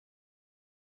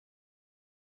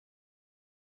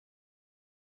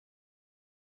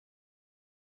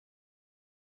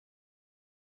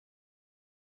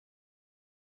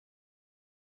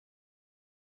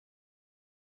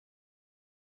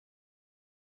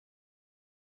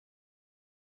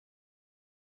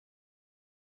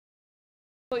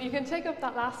Well, you can take up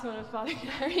that last one with Father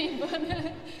Gary, but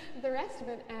the rest of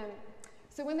it.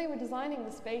 So when they were designing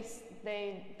the space,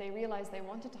 they realized they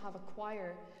wanted to have a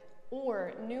choir.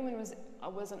 Or Newman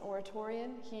was an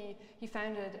oratorian. He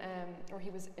founded, or he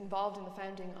was involved in the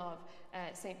founding of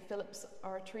St. Philip's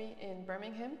Oratory in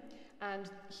Birmingham, and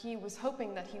he was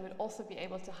hoping that he would also be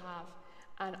able to have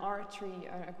an oratory,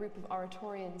 a group of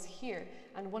oratorians here.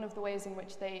 And one of the ways in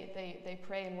which they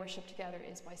pray and worship together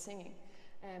is by singing.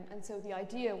 And so the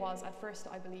idea was, at first,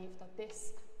 I believe, that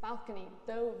this balcony,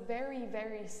 though very,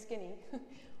 very skinny,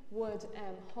 would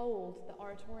hold the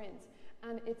oratorians.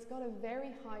 And it's got a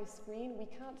very high screen. We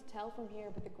can't tell from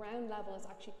here, but the ground level is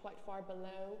actually quite far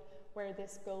below where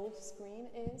this gold screen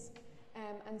is.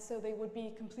 And so they would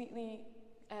be completely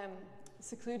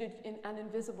secluded and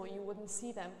invisible. You wouldn't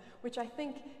see them, which I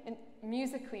think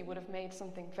musically would have made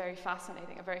something very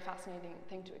fascinating, a very fascinating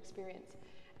thing to experience.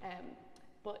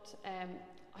 But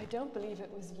I don't believe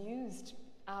it was used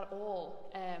at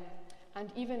all.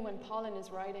 And even when Pollen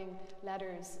is writing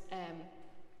letters,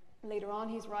 later on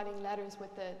he's writing letters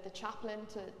with the chaplain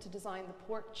to design the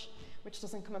porch, which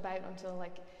doesn't come about until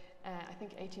like, I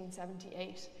think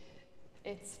 1878.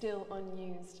 It's still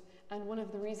unused. And one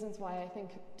of the reasons why I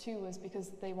think too was because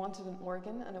they wanted an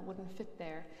organ and it wouldn't fit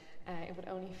there. It would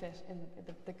only fit in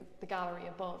the gallery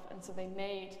above. And so they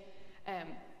made,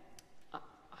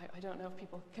 I don't know if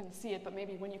people can see it, but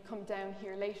maybe when you come down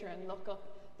here later and look up,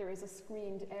 there is a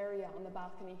screened area on the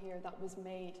balcony here that was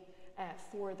made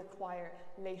for the choir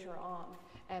later on.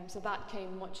 So that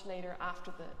came much later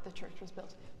after the church was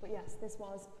built. But yes, this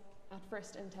was at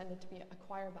first intended to be a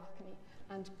choir balcony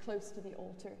and close to the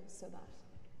altar so that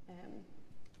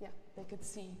yeah, they could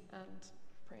see and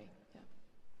pray. Yeah.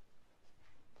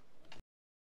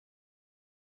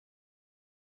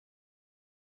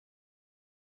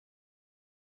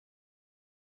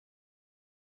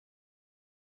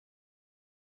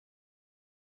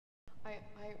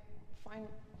 I find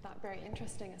that very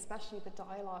interesting, especially the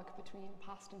dialogue between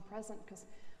past and present, because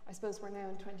I suppose we're now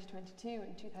in 2022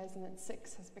 and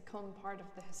 2006 has become part of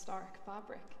the historic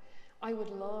fabric. I would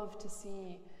love to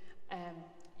see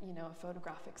you know, a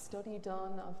photographic study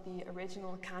done of the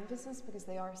original canvases, because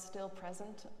they are still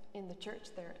present in the church.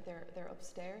 They're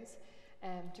upstairs,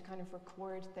 to kind of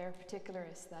record their particular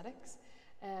aesthetics.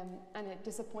 And it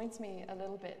disappoints me a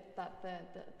little bit that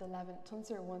the Levant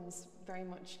Tunser ones very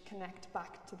much connect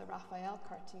back to the Raphael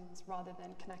cartoons rather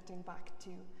than connecting back to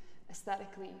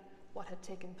aesthetically what had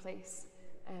taken place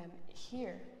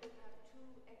here. We have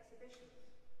two exhibitions.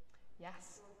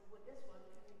 Yes. So with this one,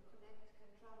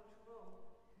 can travel to Rome.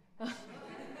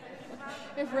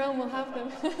 If Rome will have them.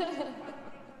 Have a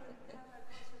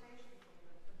conservation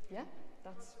program. Yeah,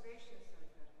 that's. Conservationists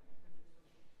like that can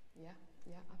do something.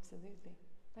 Yeah, absolutely.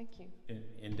 Thank you.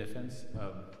 In defense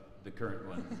of the current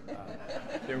one,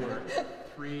 there were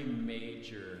 3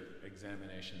 major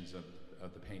examinations of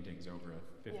the paintings over a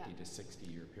 50 to 60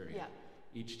 year period. Yeah.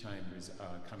 Each time was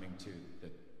coming to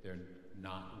that they're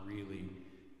not really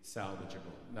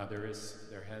salvageable. Now there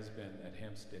has been at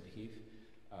Hampstead Heath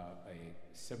a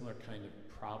similar kind of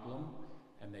problem,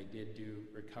 and they did do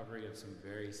recovery of some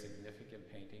very significant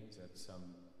paintings at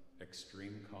some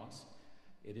extreme cost.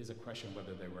 It is a question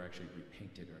whether they were actually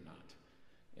repainted or not,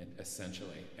 and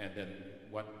essentially. And then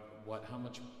how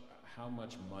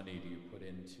much money do you put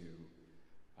into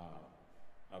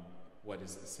what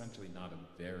is essentially not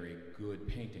a very good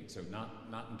painting? So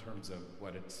not in terms of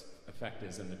what its effect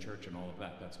is in the church and all of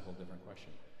that. That's a whole different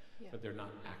question. Yeah. But they're not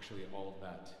actually all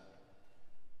that.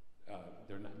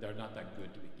 They're not that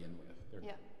good to begin with.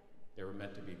 They were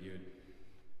meant to be viewed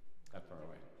that far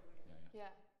away. Yeah.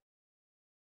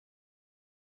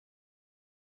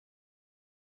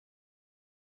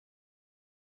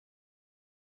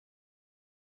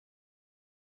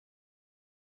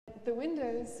 The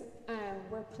windows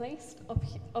were placed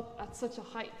up at such a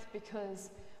height because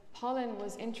Pollen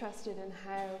was interested in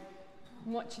how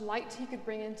much light he could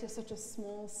bring into such a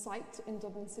small site in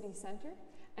Dublin city centre.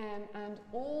 And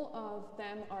all of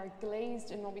them are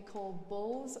glazed in what we call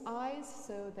bull's eyes,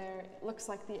 so it looks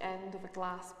like the end of a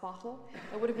glass bottle.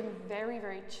 It would have been very,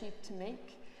 very cheap to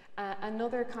make.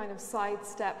 Another kind of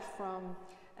sidestep from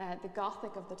the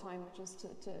Gothic of the time, which is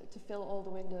to fill all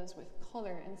the windows with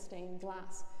colour and stained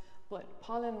glass. But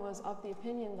Pollen was of the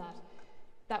opinion that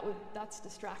that's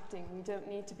distracting. We don't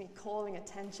need to be calling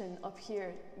attention up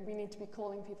here. We need to be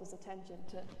calling people's attention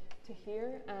to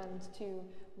here and to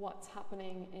what's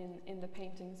happening in the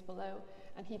paintings below.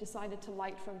 And he decided to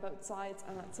light from both sides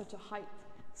and at such a height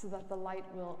so that the light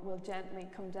will gently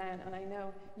come down. And I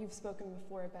know you've spoken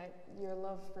before about your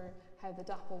love for how the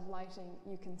dappled lighting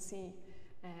you can see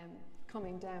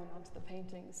coming down onto the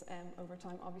paintings over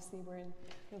time. Obviously we're in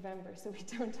November, so we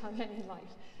don't have any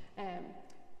light.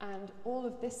 And all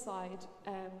of this side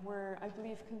were, I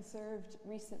believe, conserved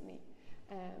recently,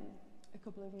 a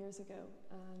couple of years ago.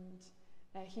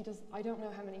 And I don't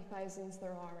know how many thousands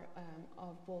there are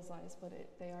of bullseyes, but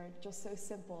they are just so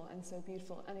simple and so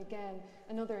beautiful. And again,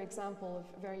 another example of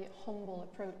a very humble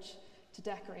approach to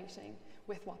decorating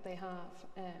with what they have,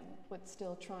 but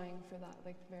still trying for that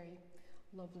like very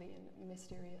lovely and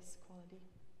mysterious quality.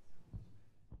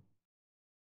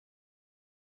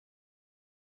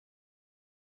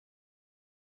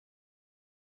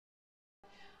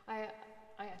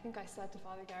 I think I said to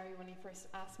Father Gary when he first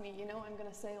asked me, you know, I'm going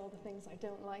to say all the things I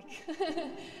don't like.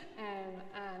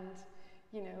 And,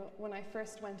 you know, when I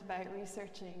first went about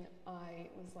researching, I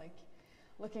was like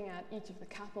looking at each of the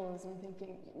capitals and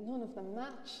thinking, none of them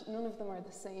match, none of them are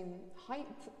the same height,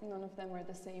 none of them are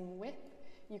the same width.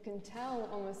 You can tell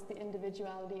almost the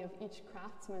individuality of each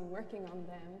craftsman working on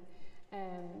them.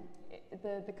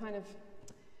 The kind of,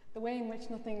 the way in which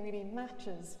nothing really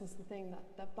matches was the thing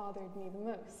that bothered me the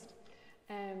most.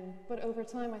 But over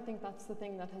time, I think that's the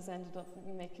thing that has ended up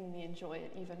making me enjoy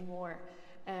it even more.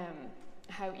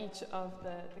 How each of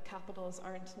the capitals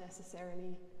aren't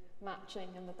necessarily matching,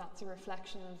 and that's a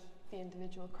reflection of the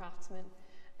individual craftsman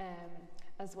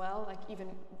as well. Like even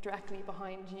directly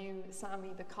behind you,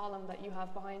 Sammy, the column that you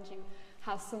have behind you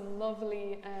has some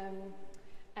lovely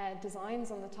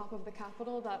designs on the top of the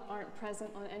capital that aren't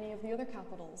present on any of the other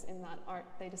capitals in that art.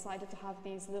 They decided to have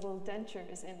these little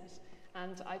dentures in it.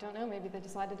 And I don't know, maybe they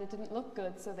decided it didn't look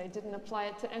good, so they didn't apply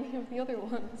it to any of the other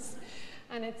ones.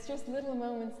 And it's just little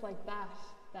moments like that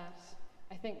that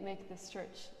I think make this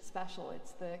church special.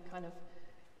 It's the kind of,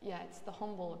 yeah, it's the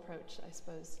humble approach, I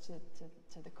suppose,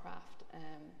 to the craft.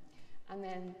 And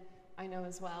then I know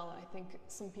as well, I think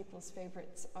some people's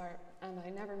favorites are, and I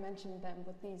never mentioned them,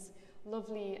 but these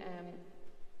lovely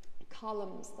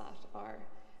columns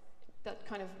that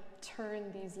kind of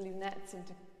turn these lunettes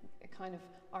into a kind of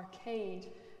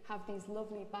arcade, have these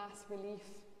lovely bas relief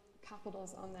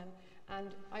capitals on them.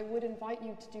 And I would invite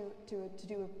you to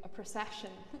do a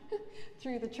procession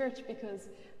through the church, because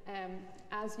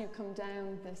as you come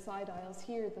down the side aisles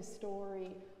here, the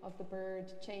story of the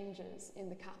bird changes in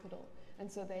the capital.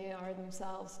 And so they are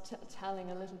themselves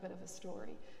telling a little bit of a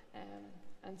story.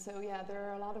 And so, yeah, there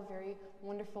are a lot of very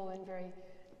wonderful and very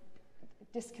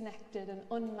disconnected and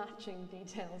unmatching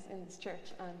details in this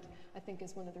church, and I think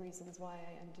is one of the reasons why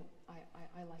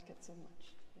I like it so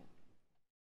much. Yeah.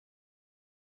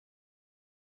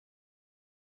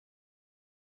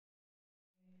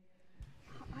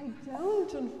 I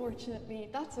don't, unfortunately.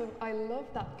 I love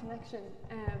that connection.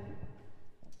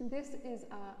 This is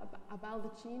a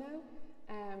baldacchino.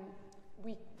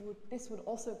 This would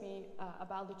also be a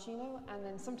baldacchino, and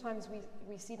then sometimes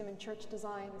we see them in church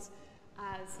designs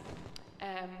as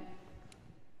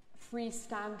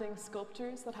freestanding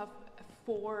sculptures that have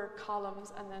 4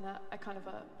 columns and then a kind of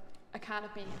a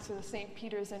canopy. So the St.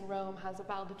 Peter's in Rome has a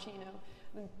baldacchino.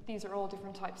 These are all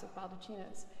different types of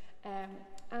baldacchinos.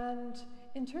 And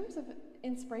in terms of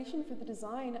inspiration for the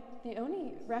design, the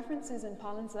only references in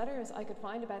Pollen's letters I could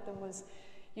find about them was,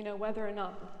 you know, whether or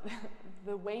not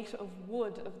the weight of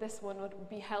wood of this one would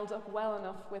be held up well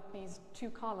enough with these 2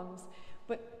 columns,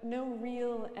 but no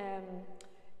real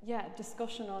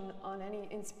discussion on any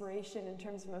inspiration in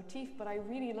terms of motif. But I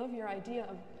really love your idea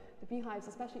of the beehives,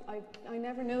 especially. I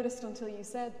never noticed until you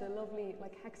said the lovely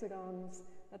like hexagons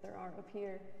that there are up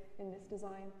here in this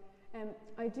design.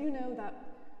 I do know that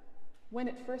when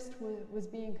it first was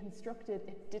being constructed,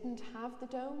 it didn't have the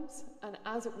domes, and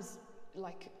as it was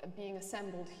like being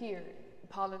assembled here,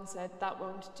 Pollen said that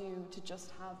won't do to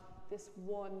just have this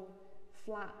one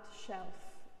flat shelf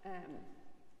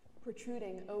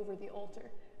protruding over the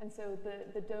altar. And so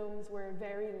the domes were a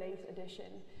very late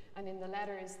addition, and in the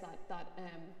letters that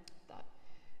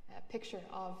picture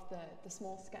of the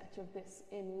small sketch of this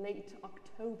in late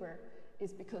October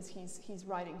is because he's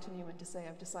writing to Newman to say,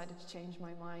 I've decided to change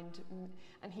my mind.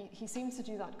 And he seems to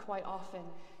do that quite often.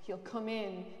 He'll come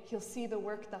in, he'll see the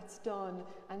work that's done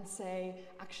and say,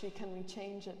 actually, can we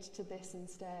change it to this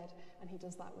instead? And he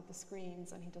does that with the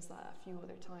screens, and he does that a few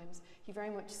other times. He very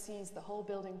much sees the whole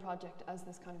building project as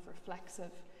this kind of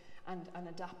reflexive and an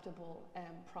adaptable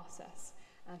process.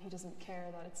 And he doesn't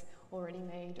care that it's already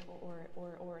made or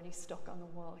already stuck on the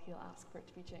wall. He'll ask for it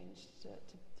to be changed to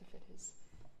fit his.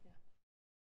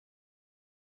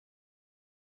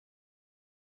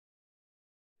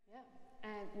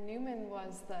 And Newman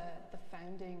was the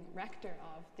founding rector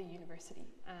of the university,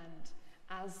 and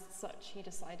as such he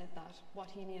decided that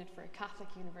what he needed for a Catholic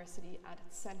university at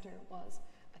its centre was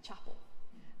a chapel.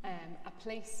 a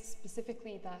place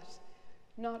specifically that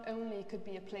not only could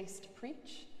be a place to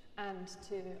preach and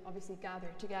to obviously gather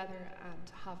together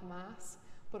and have mass,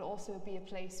 but also be a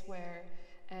place where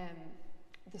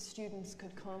the students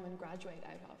could come and graduate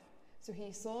out of. So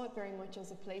he saw it very much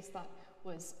as a place that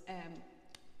was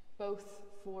both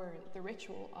for the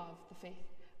ritual of the faith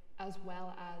as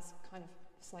well as kind of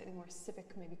slightly more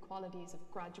civic maybe qualities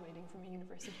of graduating from a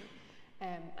university.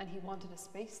 And he wanted a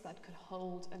space that could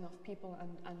hold enough people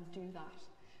and do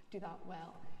that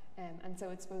well. And so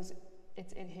I suppose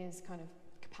it's in his kind of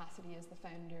capacity as the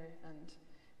founder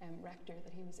and rector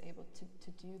that he was able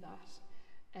to do that.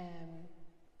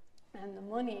 And the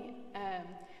money,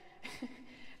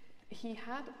 he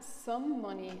had some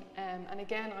money, and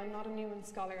again, I'm not a Newman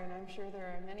scholar, and I'm sure there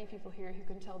are many people here who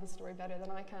can tell the story better than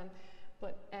I can,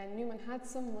 but Newman had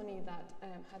some money that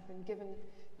had been given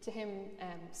to him,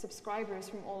 subscribers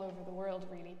from all over the world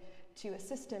really, to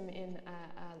assist him in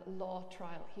a law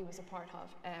trial he was a part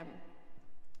of.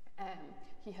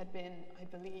 He had been, I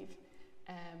believe,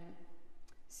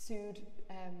 sued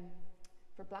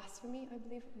for blasphemy, I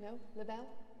believe, no, libel?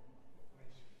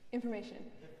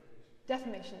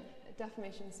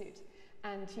 Defamation suit.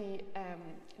 And he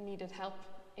needed help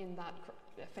in that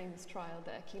famous trial,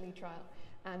 the Keeley trial,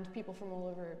 and people from all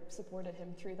over supported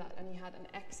him through that, and he had an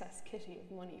excess kitty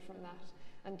of money from that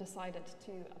and decided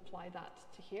to apply that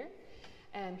to here.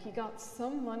 He got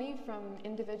some money from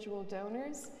individual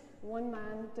donors. One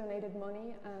man donated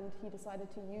money and he decided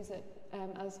to use it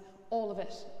as all of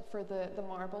it for the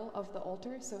marble of the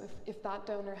altar. So if that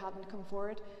donor hadn't come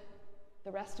forward,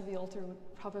 the rest of the altar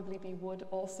would probably be wood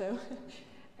also.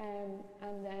 And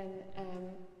then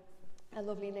a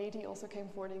lovely lady also came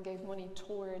forward and gave money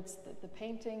towards the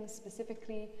paintings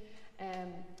specifically,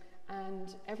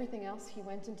 and everything else he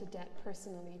went into debt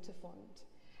personally to fund.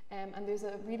 And there's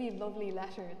a really lovely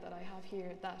letter that I have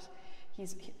here that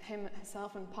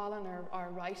himself and Pollen are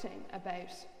writing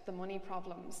about the money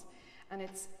problems, and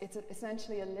it's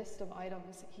essentially a list of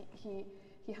items. He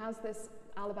has this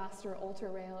alabaster altar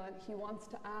rail, and he wants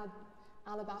to add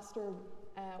alabaster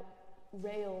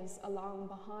rails along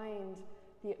behind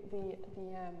the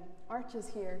arches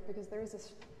here, because there's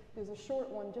a short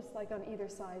one just like on either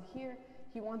side here.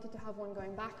 He wanted to have one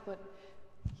going back, but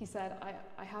he said,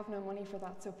 I have no money for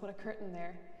that, so put a curtain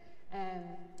there.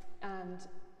 And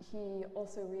he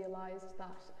also realized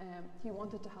that he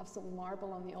wanted to have some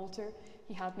marble on the altar.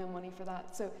 He had no money for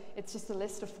that. So it's just a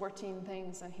list of 14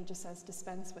 things, and he just says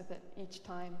dispense with it each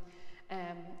time.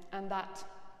 And that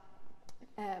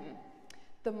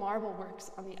the marble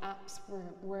works on the apse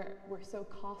were so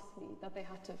costly that they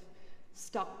had to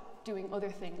stop doing other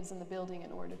things in the building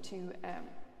in order to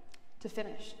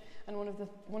finish. And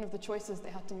one of the choices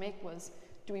they had to make was,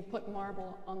 do we put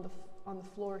marble on the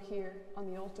floor here on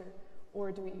the altar,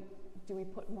 or do we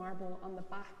put marble on the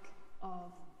back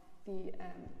of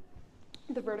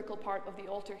the vertical part of the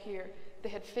altar here? They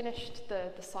had finished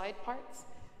the side parts,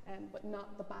 but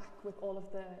not the back with all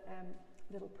of the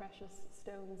little precious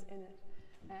stones in it.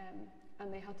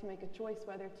 And they had to make a choice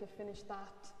whether to finish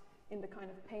that in the kind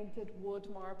of painted wood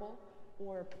marble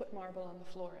or put marble on the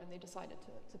floor, and they decided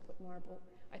to put marble.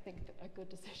 I think a good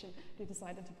decision. They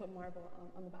decided to put marble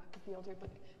on the back of the altar, but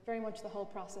very much the whole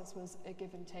process was a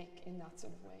give and take in that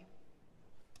sort of way.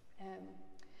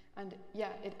 And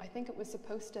yeah, I think it was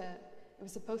supposed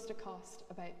to cost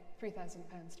about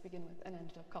 £3,000 to begin with, and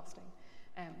ended up costing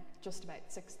just about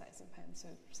 £6,000,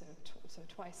 so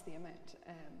twice the amount.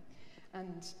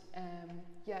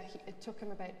 Yeah, it took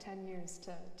him about 10 years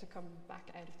to come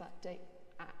back out of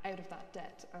that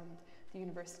debt, and the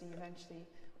university eventually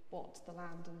bought the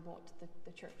land and bought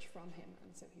the church from him,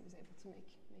 and so he was able to make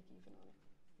even on it.